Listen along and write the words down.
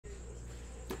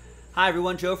Hi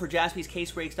everyone, Joe for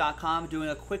JaspysCaseBreaks.com doing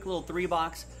a quick little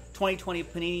 3-box 2020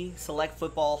 Panini Select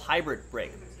Football Hybrid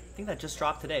break. I think that just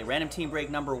dropped today. Random team break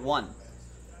number 1. A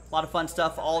lot of fun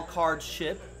stuff, all cards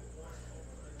ship.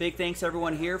 Big thanks to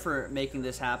everyone here for making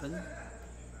this happen.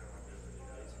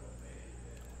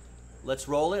 Let's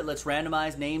roll it. Let's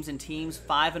randomize names and teams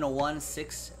 5 and a 1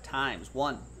 6 times.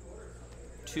 1,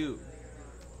 2,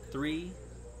 3,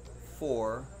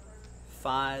 4,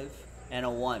 5, and a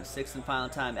 1. 6th and final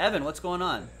time. Evan, what's going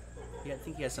on? I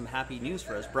think he has some happy news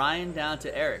for us. Brian down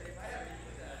to Eric.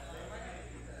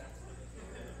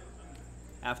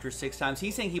 After 6 times.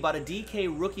 He's saying he bought a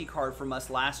DK rookie card from us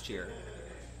last year.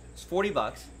 It's 40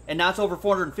 bucks. And now it's over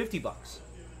 450 bucks.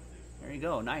 There you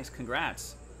go. Nice.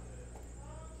 Congrats.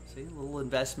 See, a little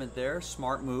investment there.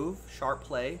 Smart move. Sharp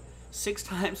play. 6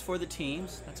 times for the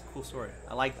teams. That's a cool story.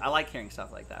 I like hearing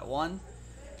stuff like that. 1,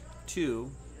 2,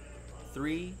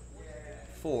 3,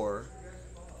 4,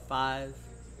 5,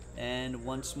 and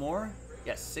once more.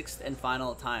 Yes, 6th and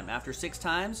final time. After 6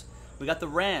 times, we got the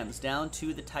Rams down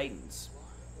to the Titans.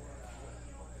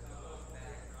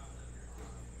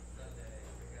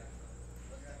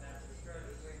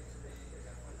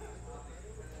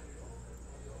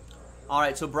 All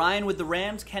right, so Brian with the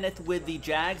Rams, Kenneth with the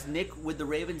Jags, Nick with the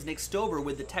Ravens, Nick Stover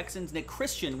with the Texans, Nick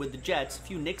Christian with the Jets, a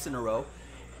few Nicks in a row,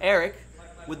 Eric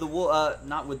with the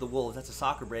not with the Wolves, that's a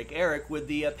soccer break. Eric with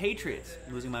the Patriots,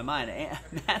 I'm losing my mind.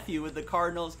 Matthew with the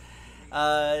Cardinals,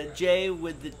 Jay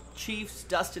with the Chiefs,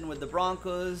 Dustin with the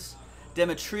Broncos,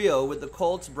 Demetrio with the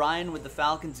Colts, Brian with the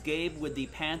Falcons, Gabe with the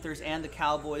Panthers and the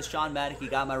Cowboys, Sean Maddock, he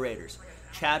got my Raiders.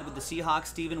 Chad with the Seahawks,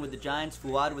 Steven with the Giants,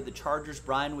 Fuad with the Chargers,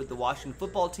 Brian with the Washington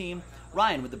football team,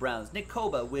 Ryan with the Browns, Nick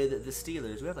Koba with the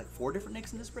Steelers. We have like 4 different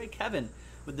Nicks in this break. Kevin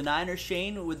with the Niners,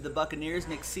 Shane with the Buccaneers,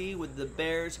 Nick C with the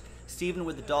Bears, Steven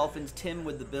with the Dolphins, Tim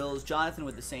with the Bills, Jonathan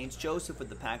with the Saints, Joseph with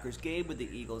the Packers, Gabe with the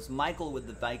Eagles, Michael with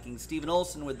the Vikings, Steven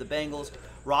Olson with the Bengals,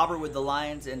 Robert with the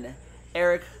Lions, and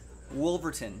Eric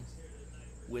Wolverton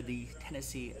with the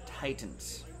Tennessee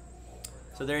Titans.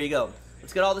 So there you go.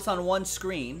 Let's get all this on one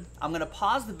screen. I'm going to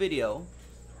pause the video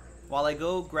while I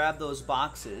go grab those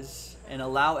boxes and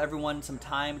allow everyone some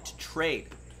time to trade.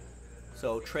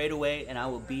 So trade away and I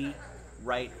will be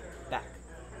right back.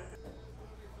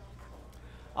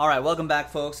 All right, welcome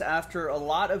back, folks. After a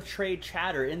lot of trade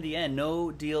chatter, in the end,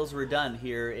 no deals were done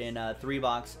here in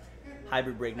 3-box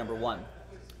hybrid break number 1.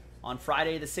 On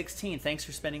Friday the 16th, thanks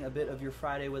for spending a bit of your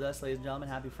Friday with us, ladies and gentlemen.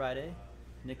 Happy Friday.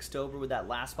 Nick Stover with that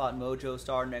last spot mojo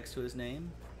star next to his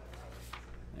name.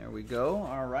 There we go.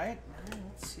 All right.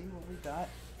 Let's see what we got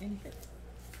in here.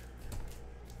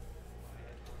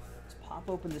 Let's pop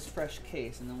open this fresh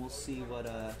case and then we'll see what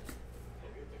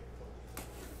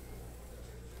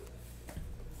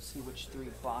see which 3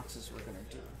 boxes we're gonna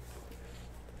do.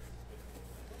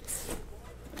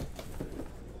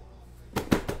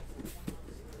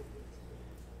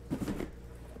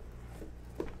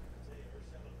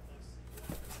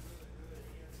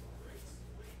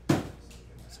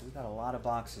 We've got a lot of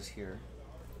boxes here.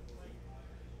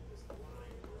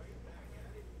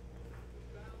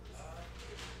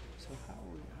 So how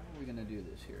are we going to do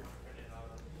this here?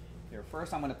 Here,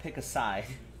 first I'm going to pick a side.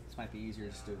 This might be easier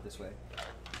to do it this way.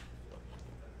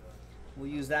 We'll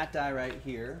use that die right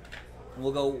here. And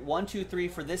we'll go 1, 2, 3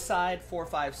 for this side, 4,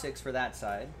 5, 6 for that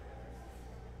side.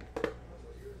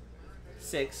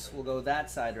 6, we'll go that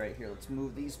side right here. Let's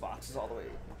move these boxes all the way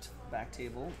to the back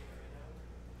table.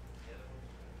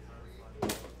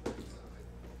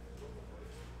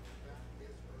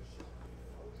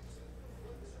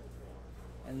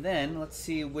 And then let's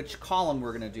see which column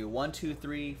we're going to do. 1, 2,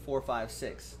 3, 4, 5,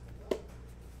 6.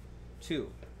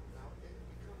 2.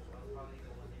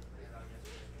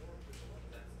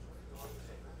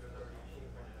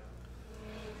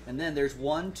 And then there's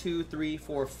 1, 2, 3,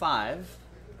 4, 5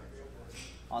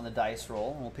 on the dice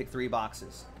roll. And we'll pick 3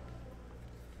 boxes.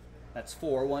 That's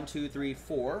 4. 1, 2, 3,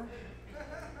 4.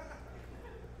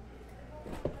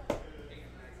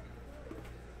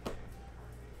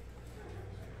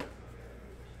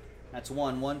 That's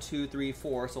 1, 1, 2, 3,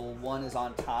 4. So 1 is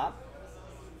on top.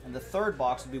 And the third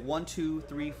box will be 1, 2,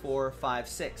 3, 4, 5,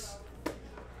 6.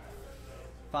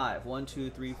 5. 1, 2,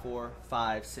 3, 4,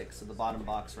 5, 6. So the bottom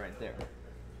box right there.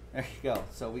 There you go.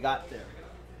 So we got there.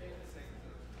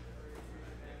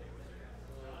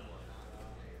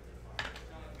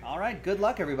 All right. Good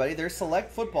luck, everybody. There's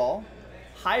Select Football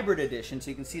Hybrid Edition. So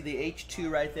you can see the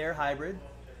H2 right there, Hybrid.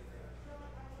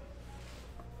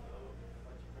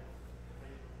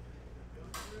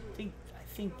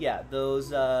 I think yeah,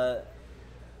 those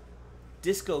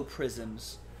disco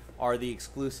prisms are the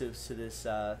exclusives to this.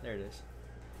 There it is.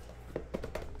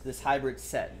 this hybrid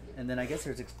set. And then I guess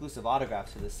there's exclusive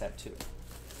autographs to this set too.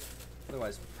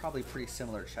 Otherwise, probably pretty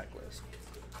similar checklist.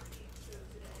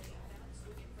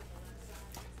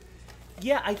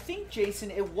 Yeah, I think,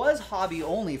 Jason, it was hobby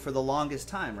only for the longest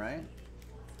time, right?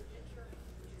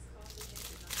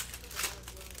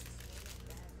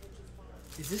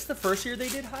 Is this the first year they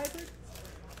did hybrid?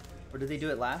 Or did they do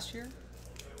it last year?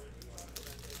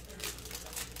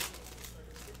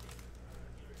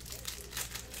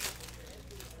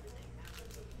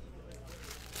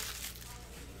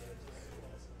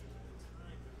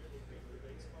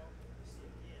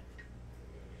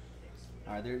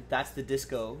 All right, there, that's the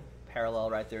disco parallel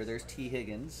right there. There's T.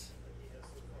 Higgins.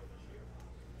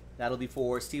 That'll be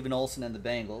for Steven Olson and the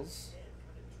Bengals.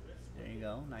 There you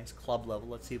go. Nice club level.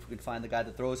 Let's see if we can find the guy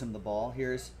that throws him the ball.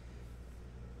 Here's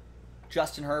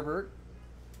Justin Herbert.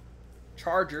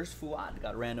 Chargers, Fuad.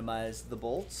 Got to randomize the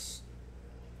bolts.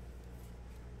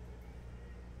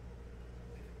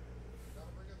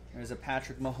 There's a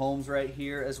Patrick Mahomes right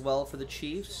here as well for the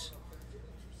Chiefs.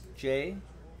 Jay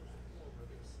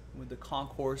with the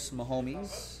Concourse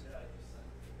Mahomes.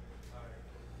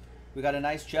 We got a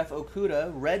nice Jeff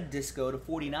Okuda red disco to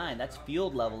 49. That's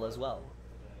field level as well.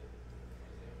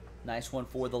 Nice one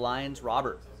for the Lions,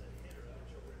 Robert.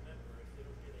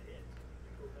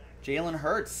 Jalen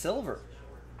Hurts, silver.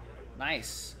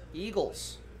 Nice.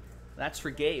 Eagles. That's for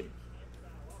Gabe.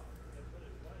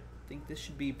 I think this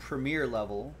should be premier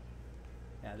level.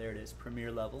 Yeah, there it is,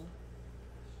 premier level.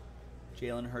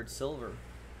 Jalen Hurts, silver.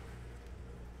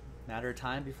 Matter of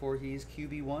time before he's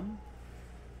QB1.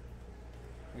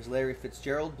 There's Larry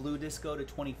Fitzgerald, blue disco to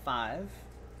 25.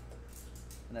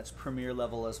 And that's premier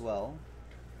level as well.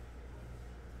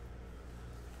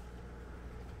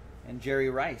 And Jerry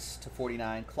Rice to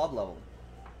 49, club level.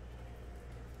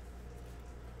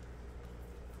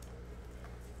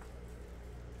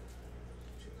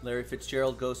 Larry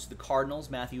Fitzgerald goes to the Cardinals,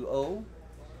 Matthew O.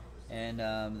 And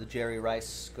the Jerry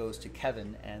Rice goes to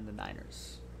Kevin and the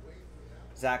Niners.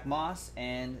 Zach Moss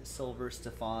and silver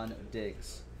Stephon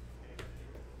Diggs.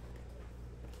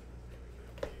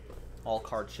 All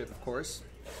card ship, of course.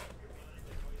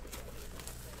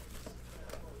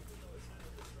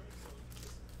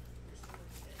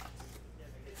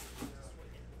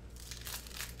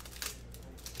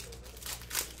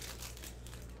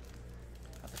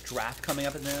 Got the draft coming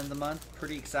up at the end of the month.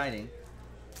 Pretty exciting.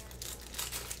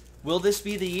 Will this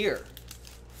be the year?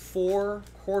 4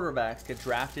 quarterbacks get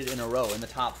drafted in a row in the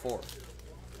top 4.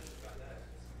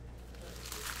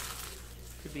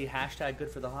 Could be hashtag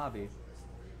good for the hobby.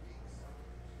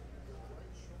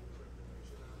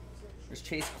 There's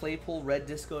Chase Claypool, red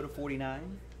disco to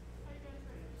 49.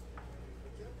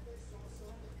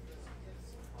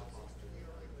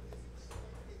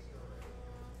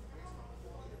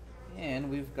 And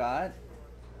we've got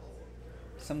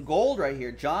some gold right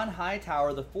here. John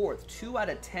Hightower the 4th, 2 out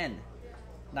of 10.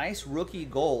 Nice rookie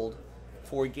gold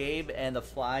for Gabe and the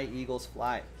Fly Eagles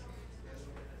Fly.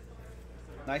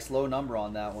 Nice low number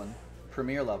on that one.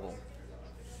 Premier level.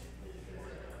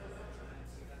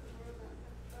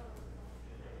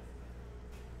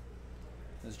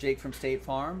 There's Jake from State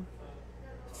Farm.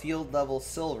 Field level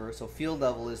silver. So field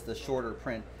level is the shorter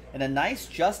print. And a nice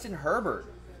Justin Herbert.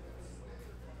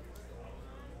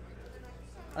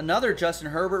 Another Justin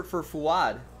Herbert for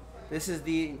Fuad. This is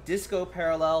the disco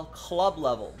parallel club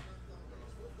level.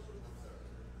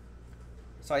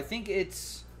 So I think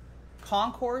it's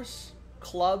concourse,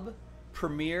 club,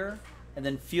 premier, and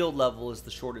then field level is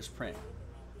the shortest print.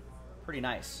 Pretty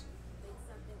nice.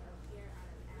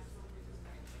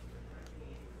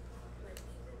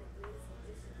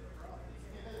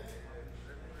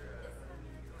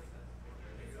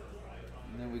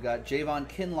 And then we got Javon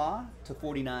Kinlaw to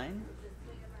 49.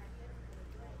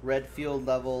 Red field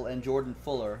level, and Jordan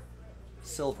Fuller,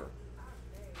 silver.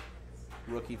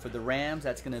 Rookie for the Rams,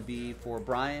 that's going to be for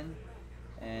Brian.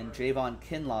 And Javon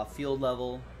Kinlaw, field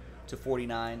level to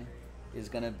 49, is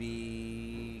going to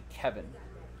be Kevin.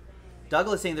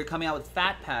 Douglas saying they're coming out with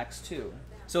fat packs too.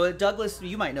 So Douglas,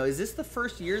 you might know, is this the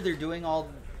first year they're doing all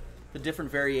the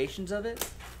different variations of it?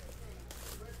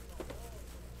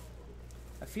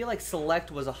 I feel like Select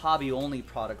was a hobby-only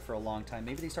product for a long time.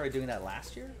 Maybe they started doing that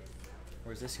last year?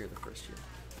 Or is this year the first year?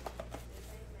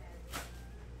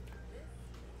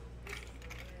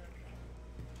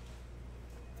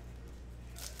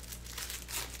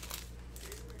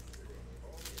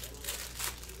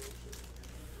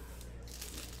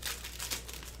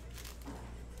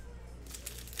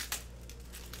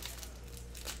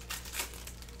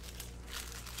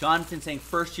 Jonathan saying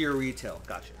first year retail.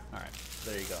 Gotcha. All right.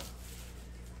 There you go.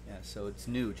 Yeah, so it's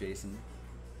new, Jason.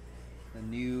 A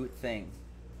new thing.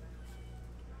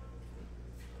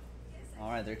 All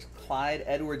right, there's Clyde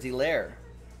Edwards-Helaire.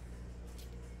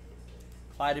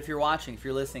 Clyde, if you're watching, if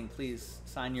you're listening, please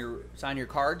sign your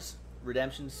cards,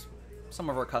 redemptions. Some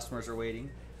of our customers are waiting.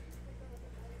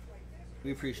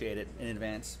 We appreciate it in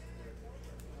advance.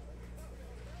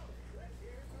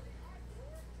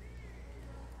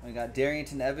 We got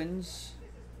Darrington Evans,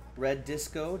 red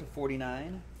disco to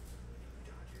 49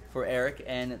 for Eric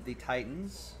and the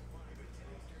Titans.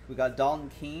 We got Dalton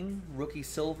Keene, rookie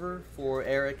silver for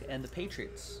Eric and the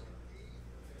Patriots.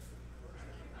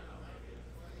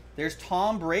 There's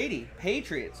Tom Brady,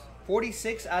 Patriots,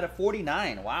 46 out of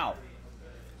 49. Wow.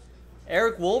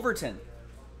 Eric Wolverton.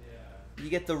 You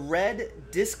get the red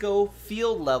disco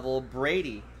field level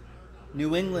Brady,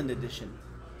 New England edition.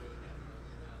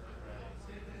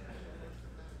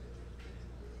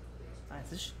 Nice.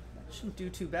 This shouldn't do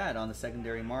too bad on the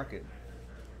secondary market.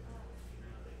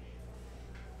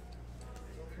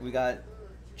 We got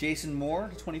Jason Moore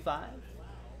to 25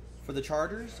 for the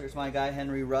Chargers. There's my guy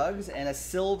Henry Ruggs, and a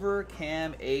silver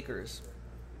Cam Akers.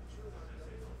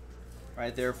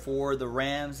 Right there for the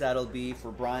Rams. That'll be for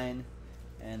Brian,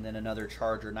 and then another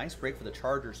Charger. Nice break for the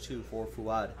Chargers too for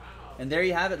Fuad. And there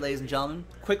you have it, ladies and gentlemen.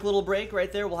 Quick little break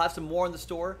right there. We'll have some more in the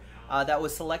store. That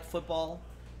was Select Football.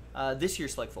 This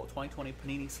year's Select Football, 2020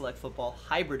 Panini Select Football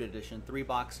Hybrid Edition,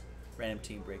 3-box random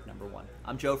team break number 1.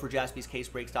 I'm Joe for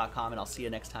JaspysCaseBreaks.com, and I'll see you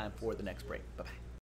next time for the next break. Bye-bye.